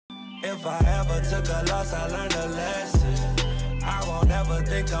If I ever took a loss, I learned a lesson. I won't ever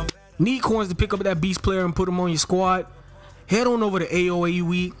think I'm... Need coins to pick up that beast player and put them on your squad? Head on over to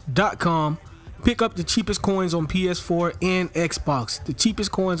aoaue.com. Pick up the cheapest coins on PS4 and Xbox. The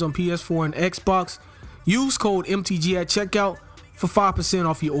cheapest coins on PS4 and Xbox. Use code MTG at checkout for 5%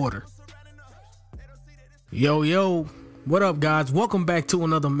 off your order. Yo, what up guys? Welcome back to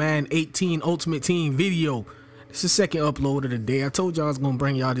another Madden 18 Ultimate Team video. This is the second upload of the day. I told y'all I was gonna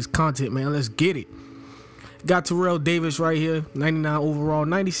bring y'all this content, man. Let's get it. Got Terrell Davis right here, 99 overall,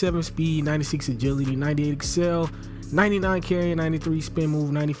 97 speed, 96 agility, 98 excel, 99 carry, 93 spin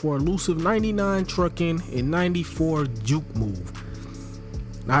move, 94 elusive, 99 trucking, and 94 juke move.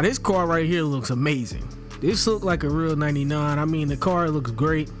 Now this card right here looks amazing. This look like a real 99. I mean, the card looks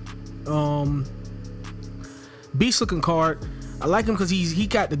great. Beast looking card. I like him because he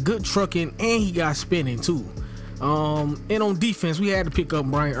got the good trucking and he got spinning too. And on defense, we had to pick up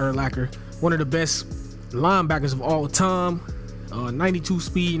Brian Urlacher, one of the best linebackers of all time. 92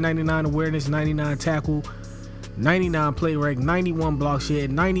 speed, 99 awareness, 99 tackle, 99 play rec, 91 block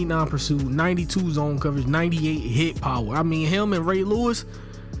shed, 99 pursuit, 92 zone coverage, 98 hit power. I mean, him and Ray Lewis,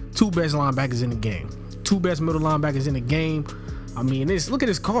 two best linebackers in the game, two best middle linebackers in the game. I mean, look at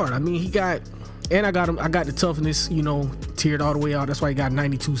this card. I mean, he got, and I got the toughness, you know, tiered all the way out. That's why he got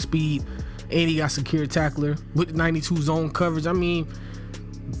 92 speed, and he got secure tackler with 92 zone coverage. I mean,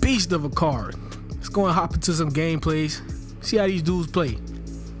 beast of a card. Let's go and hop into some gameplays, see how these dudes play.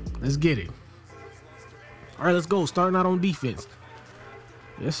 Let's get it. All right, let's go. Starting out on defense.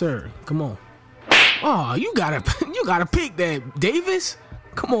 Yes, sir. Come on. Oh, you gotta pick that, Davis.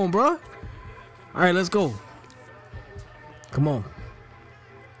 Come on, bro. All right, let's go. Come on.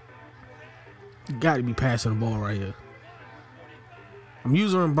 You gotta be passing the ball right here. I'm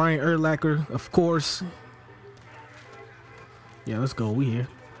using Brian Urlacher, of course. Yeah, let's go. We here.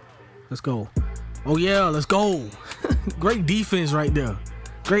 Let's go. Oh yeah, let's go. Great defense right there.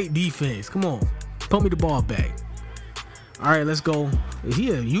 Great defense. Come on. Put me the ball back. All right, let's go. Is he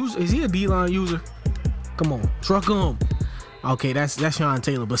a user? Is he a D-line user? Come on, truck him. Okay, that's Sean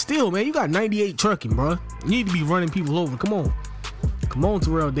Taylor. But still, man, you got 98 trucking, bro. You need to be running people over. Come on. Come on,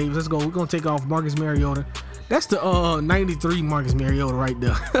 Terrell Davis. Let's go. We're gonna take off Marcus Mariota. That's the 93 Marcus Mariota right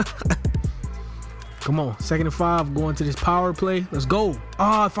there. Come on, 2nd and 5, going to this power play. Let's go.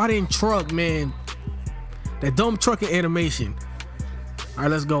 Ah, if I didn't truck, man. That dumb trucking animation. All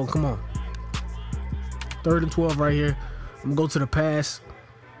right, let's go. Come on. 3rd and 12 right here. I'm gonna go to the pass.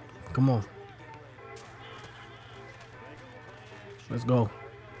 Come on. Let's go.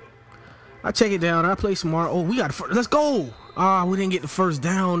 I check it down. I play smart. Oh, we got the first. Let's go. Ah, we didn't get the first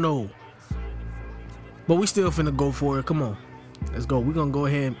down though. But we still finna go for it. Come on. Let's go. We're gonna go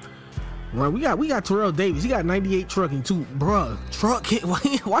ahead. Right, we got Terrell Davis. He got 98 trucking too, bruh. Truck hit.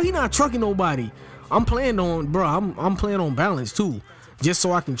 Why he not trucking nobody? I'm playing on, bruh. I'm playing on balance too, just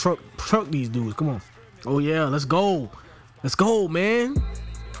so I can truck these dudes. Come on. Oh yeah, let's go. Let's go, man.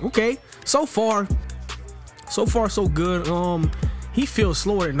 Okay. So far so good. He feels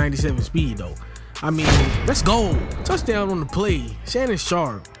slower at 97 speed though. I mean, let's go. Touchdown on the play. Shannon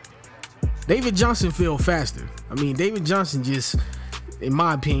Sharp. David Johnson feel faster. I mean, David Johnson just, in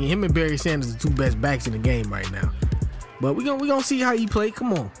my opinion, him and Barry Sanders are the two best backs in the game right now. But we gonna see how he play.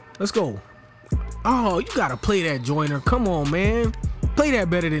 Come on. Let's go. Oh, you gotta play that, Joyner. Come on, man. Play that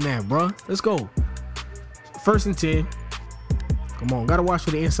better than that, bro. Let's go. 1st and 10. Come on, gotta watch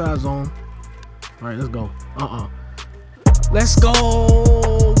for the inside zone. All right, let's go. Let's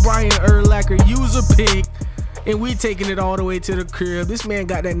go. Brian Urlacher, user pick, and we taking it all the way to the crib. This man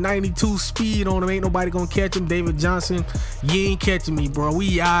got that 92 speed on him. Ain't nobody gonna catch him. David Johnson, you ain't catching me, bro.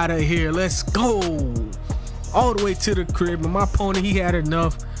 We out of here. Let's go. All the way to the crib. And my opponent, he had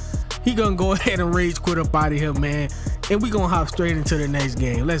enough. He gonna go ahead and rage quit up out of here, man. And we gonna hop straight into the next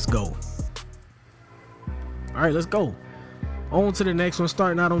game. Let's go. All right, let's go. On to the next one.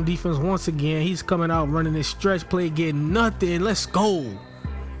 Starting out on defense once again. He's coming out running this stretch play, getting nothing. Let's go.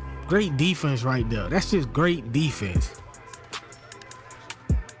 Great defense right there. That's just great defense.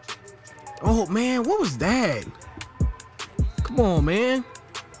 Oh man, what was that? Come on, man.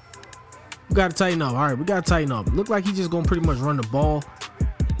 We gotta tighten up. All right, we gotta tighten up. Look like he's just gonna pretty much run the ball.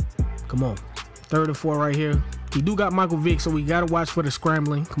 Come on. 3rd and 4 right here. He do got Michael Vick, so we gotta watch for the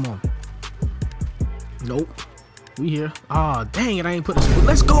scrambling. Come on. Nope. We here. Ah, dang it, I ain't put this.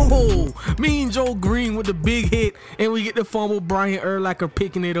 Let's go. Mean Joe Green with the big hit, and we get the fumble. Brian Urlacher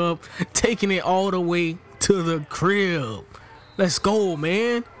picking it up, taking it all the way to the crib. Let's go,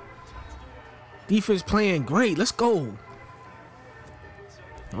 man. Defense playing great. Let's go.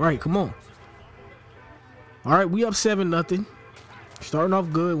 All right, come on. All right, we up 7-0. Starting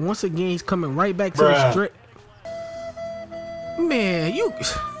off good. Once again, he's coming right back to the strip. Man, you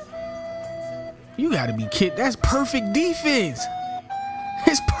gotta be kidding. That's perfect defense.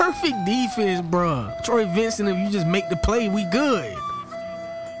 It's perfect defense, bruh. Troy Vincent, if you just make the play, we good.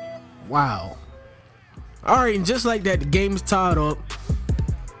 Wow. Alright, and just like that, the game is tied up.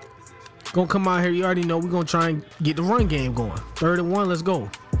 Gonna come out here, you already know we're gonna try and get the run game going. 3rd and 1, let's go.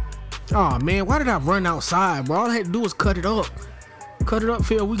 Oh man, why did I run outside, bro? All I had to do was cut it up. Cut it up,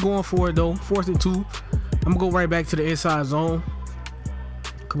 Phil. We going for it though. 4th and 2. I'm gonna go right back to the inside zone.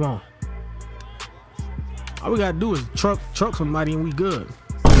 Come on. All we gotta do is truck somebody and we good.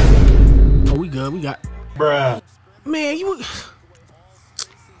 Oh, we good. We got. Bruh. Man,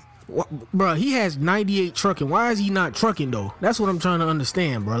 bruh, he has 98 trucking. Why is he not trucking though? That's what I'm trying to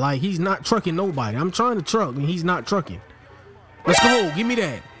understand, bro. Like, he's not trucking nobody. I'm trying to truck and he's not trucking. Let's go. Give me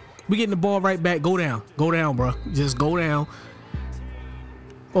that. We getting the ball right back. Go down. Go down, bro. Just go down.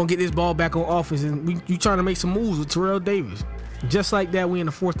 Gonna get this ball back on offense, and you trying to make some moves with Terrell Davis. Just like that, we in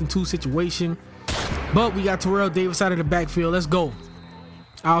the 4th and 2 situation. But we got Terrell Davis out of the backfield. Let's go.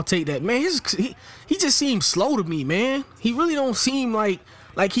 I'll take that. Man, he just seems slow to me, man. He really don't seem like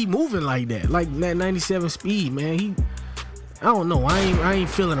he moving like that. Like that 97 speed, man. I don't know. I ain't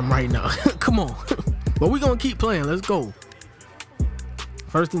feeling him right now. Come on. But we gonna keep playing. Let's go.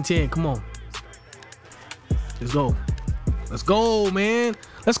 1st and 10. Come on. Let's go. Let's go, man.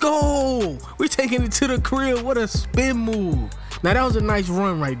 Let's go. We're taking it to the crib. What a spin move. Now, that was a nice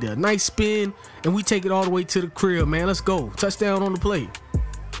run right there. Nice spin. And we take it all the way to the crib, man. Let's go. Touchdown on the play.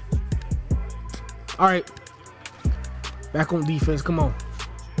 All right. Back on defense. Come on.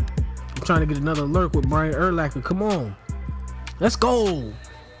 I'm trying to get another alert with Brian Urlacher. Come on. Let's go.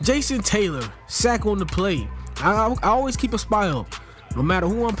 Jason Taylor. Sack on the play. I always keep a spy up. No matter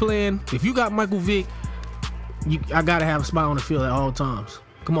who I'm playing. If you got Michael Vick, I gotta have a spy on the field at all times.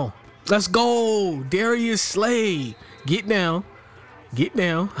 Come on. Let's go. Darius Slay. Get down. Get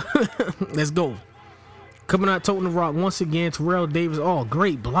down. Let's go. Coming out toting the rock once again. Terrell Davis. Oh,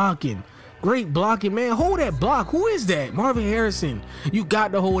 great blocking. Great blocking, man. Hold that block. Who is that? Marvin Harrison. You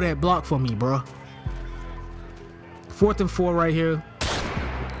got to hold that block for me, bro. 4th and 4 right here.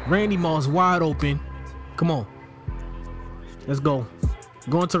 Randy Moss wide open. Come on. Let's go.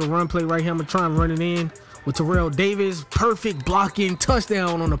 Going to the run play right here. I'm going to try and run it in with Terrell Davis. Perfect blocking.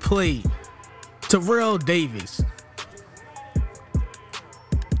 Touchdown on the play. Terrell Davis.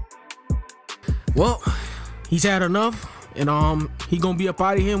 Well, he's had enough. And he gonna be up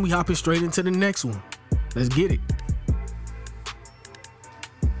out of here. We hopping straight into the next one. Let's get it.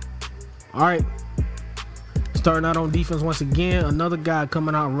 All right. Starting out on defense once again. Another guy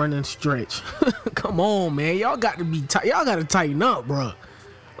coming out running stretch. Come on, man. Y'all got to be y'all got to tighten up, bro.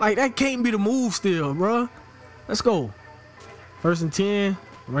 Like, that can't be the move still, bro. Let's go. 1st and 10.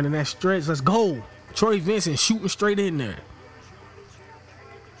 Running that stretch. Let's go. Troy Vincent shooting straight in there.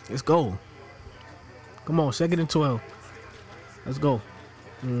 Let's go. Come on. 2nd and 12. Let's go.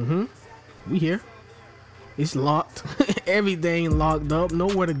 We here. It's locked. Everything locked up.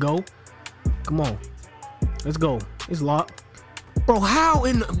 Nowhere to go. Come on. Let's go. It's locked. Bro, how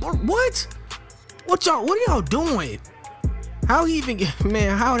in what? What are y'all doing? How he even get,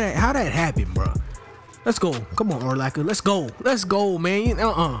 man, how that happened, bro? Let's go. Come on, Urlacher. Let's go. Let's go, man.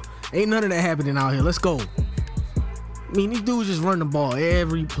 Ain't none of that happening out here. Let's go. I mean, these dudes just run the ball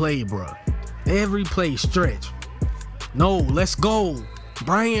every play, bro. Every play stretch. No, let's go.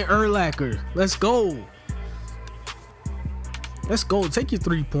 Brian Urlacher. Let's go. Let's go. Take your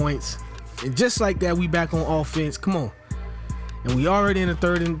 3 points. And just like that, we back on offense. Come on. And we already in a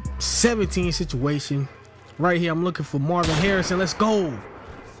 3rd and 17 situation. Right here, I'm looking for Marvin Harrison. Let's go.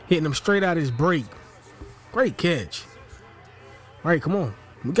 Hitting him straight out his break. Great catch. All right, come on.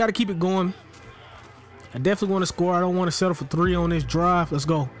 We got to keep it going. I definitely want to score. I don't want to settle for 3 on this drive. Let's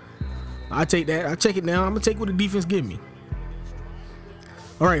go. I take that. I check it down. I'm gonna take what the defense give me.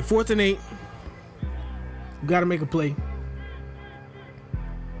 All right, 4th and 8. We gotta make a play.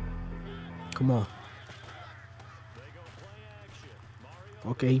 Come on.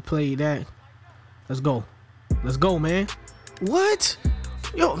 Okay, he played that. Let's go. Let's go, man. What?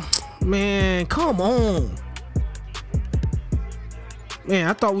 Yo, man, come on. Man,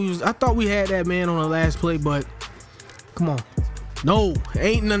 I thought we had that man on the last play, but come on. No,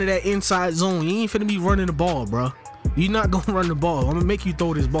 ain't none of that inside zone. You ain't finna be running the ball, bro. You're not gonna run the ball. I'm gonna make you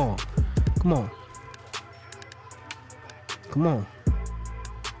throw this ball. Come on. Come on.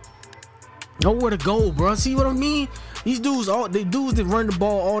 Nowhere to go, bro. See what I mean? These dudes, dudes that run the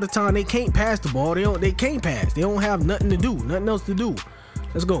ball all the time, they can't pass the ball. They can't pass. They don't have nothing to do. Nothing else to do.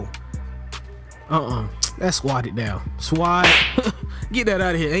 Let's go. That's swatted down. Swat. Get that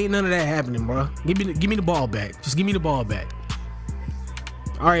out of here. Ain't none of that happening, bro. Give me the ball back. Just give me the ball back.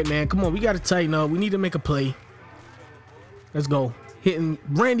 All right, man. Come on. We got to tighten up. We need to make a play. Let's go. Hitting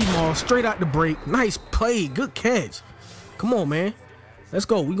Randy Moss straight out the break. Nice play. Good catch. Come on, man. Let's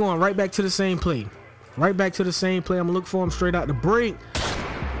go. We going right back to the same play. Right back to the same play. I'm going to look for him straight out the break.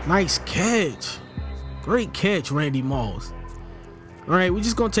 Nice catch. Great catch, Randy Moss. All right, we're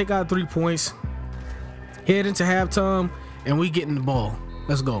just going to take out 3 points. Head into halftime, and we getting the ball.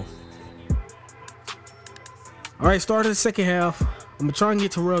 Let's go. All right, start of the second half. I'm going to try and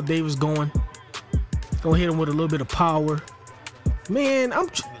get Terrell Davis going. Gonna hit him with a little bit of power. Man,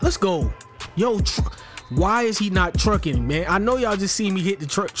 let's go. Yo, why is he not trucking, man? I know y'all just see me hit the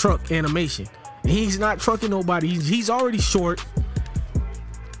truck animation. He's not trucking nobody. He's already short.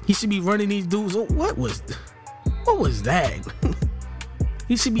 He should be running these dudes. What was that?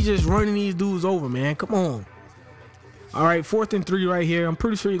 He should be just running these dudes over, man. Come on. All right, 4th and 3 right here. I'm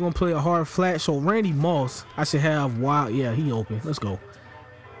pretty sure you're gonna play a hard flat. So Randy Moss, I should have wild. Yeah, he open. Let's go.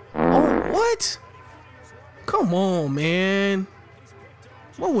 Oh, what? Come on, man.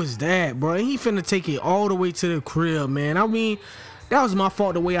 What was that, bro? He finna take it all the way to the crib, man. I mean, that was my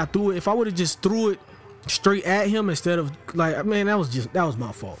fault the way I threw it. If I would have just threw it straight at him instead of like, man, that was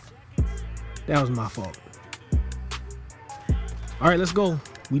my fault. That was my fault. All right, let's go.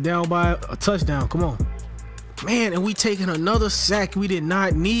 We down by a touchdown. Come on, man. And we taking another sack we did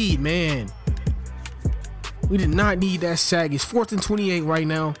not need, man. We did not need that sack. It's 4th and 28 right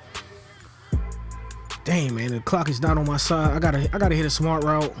now. Dang, man, the clock is not on my side. I gotta hit a smart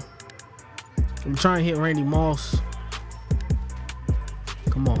route. I'm trying to hit Randy Moss.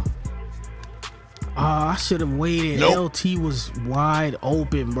 Come on. I should have waited. Nope. LT was wide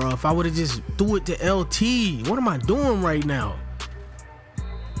open, bro. If I would have just threw it to LT. What am I doing right now?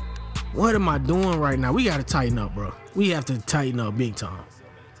 What am I doing right now? We gotta tighten up, bro. We have to tighten up big time.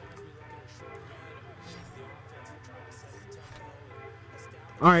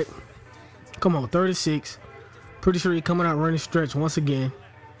 All right. Come on, 36. Pretty sure he's coming out running stretch once again.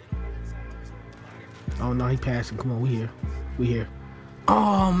 Oh no, he passing. Come on, we here. We here.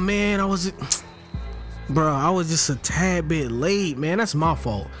 Oh man, I was just a tad bit late, man. That's my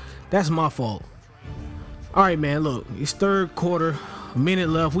fault. That's my fault. All right, man. Look, it's 3rd quarter. A minute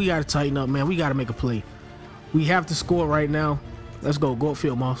left. We gotta tighten up, man. We gotta make a play. We have to score right now. Let's go. Go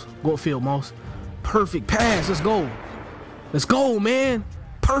upfield, Moss. Go upfield, Moss. Perfect pass. Let's go. Let's go, man.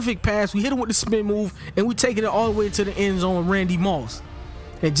 Perfect pass. We hit him with the spin move, and we taking it all the way to the end zone. Randy Moss,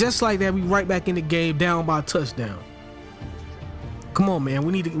 and just like that, we right back in the game, down by a touchdown. Come on, man.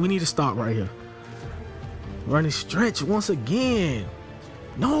 We need to stop right here. Running stretch once again.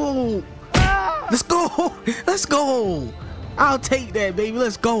 No. Let's go. Let's go. I'll take that, baby.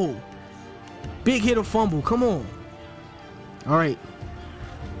 Let's go. Big hit or fumble. Come on. All right.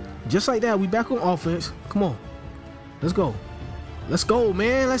 Just like that, we back on offense. Come on. Let's go. Let's go,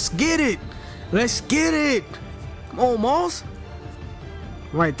 man. Let's get it. Let's get it. Come on, Moss.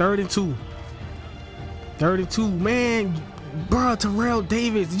 All right, 3rd and 2. 3rd and 2, man. Bro, Terrell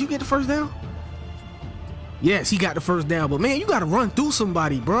Davis. Did you get the first down? Yes, he got the first down. But, man, you got to run through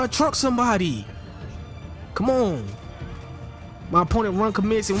somebody, bro. Truck somebody. Come on. My opponent run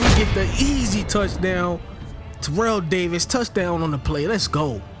commits, and we get the easy touchdown. Terrell Davis, touchdown on the play. Let's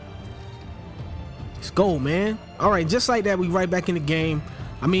go. Let's go, man. All right, just like that, we right back in the game.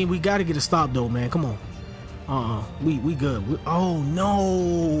 I mean, we got to get a stop, though, man. Come on. We good. Oh,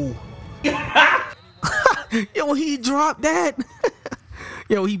 no. Yo, he dropped that.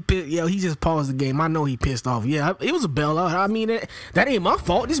 Yo, he just paused the game. I know he pissed off. Yeah, it was a bailout. I mean, that ain't my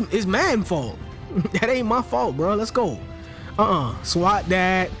fault. This is Madden fault. That ain't my fault, bro. Let's go. Swat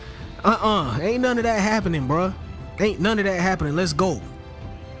that. Ain't none of that happening, bro. Ain't none of that happening. Let's go.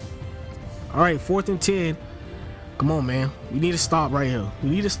 All right, 4th and 10. Come on, man. We need to stop right here.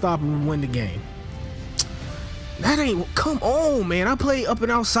 We need to stop and win the game. That ain't. Come on, man. I played up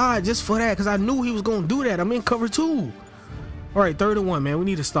and outside just for that because I knew he was gonna do that. I'm in cover 2. All right, 3rd and 1, man. We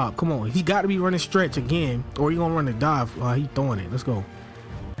need to stop. Come on. He got to be running stretch again, or he gonna run a dive. He throwing it. Let's go.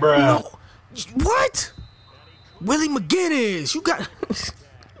 Bro. No. What? Willie McGinnis. You got.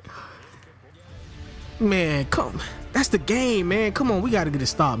 Man, come. That's the game, man. Come on. We got to get a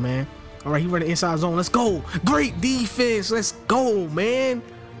stop, man. All right, he running inside zone. Let's go. Great defense. Let's go, man.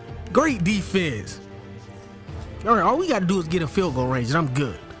 Great defense. All right, all we got to do is get a field goal range, and I'm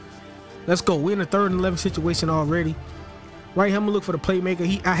good. Let's go. We're in a 3rd and 11 situation already. Right here, I'm going to look for the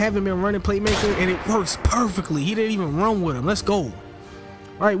playmaker. I haven't been running playmaker, and it works perfectly. He didn't even run with him. Let's go. All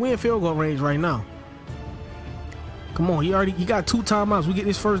right, we're in field goal range right now. Come on. He got 2 timeouts. We get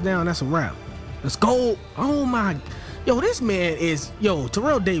this first down. That's a wrap. Let's go. Oh, my. Yo, this man is, yo,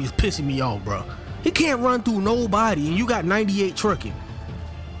 Terrell Davis pissing me off, bro. He can't run through nobody, and you got 98 trucking.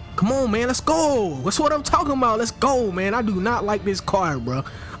 Come on, man, let's go. That's what I'm talking about. Let's go, man. I do not like this card, bro.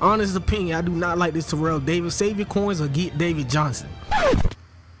 Honest opinion, I do not like this Terrell Davis. Save your coins or get David Johnson.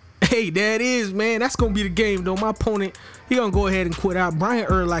 Hey, there it is, man. That's gonna be the game, though. My opponent, he gonna go ahead and quit out. Brian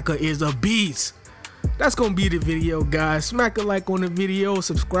Urlacher is a beast. That's gonna be the video, guys. Smack a like on the video.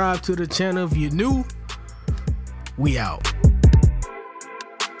 Subscribe to the channel if you're new. We out.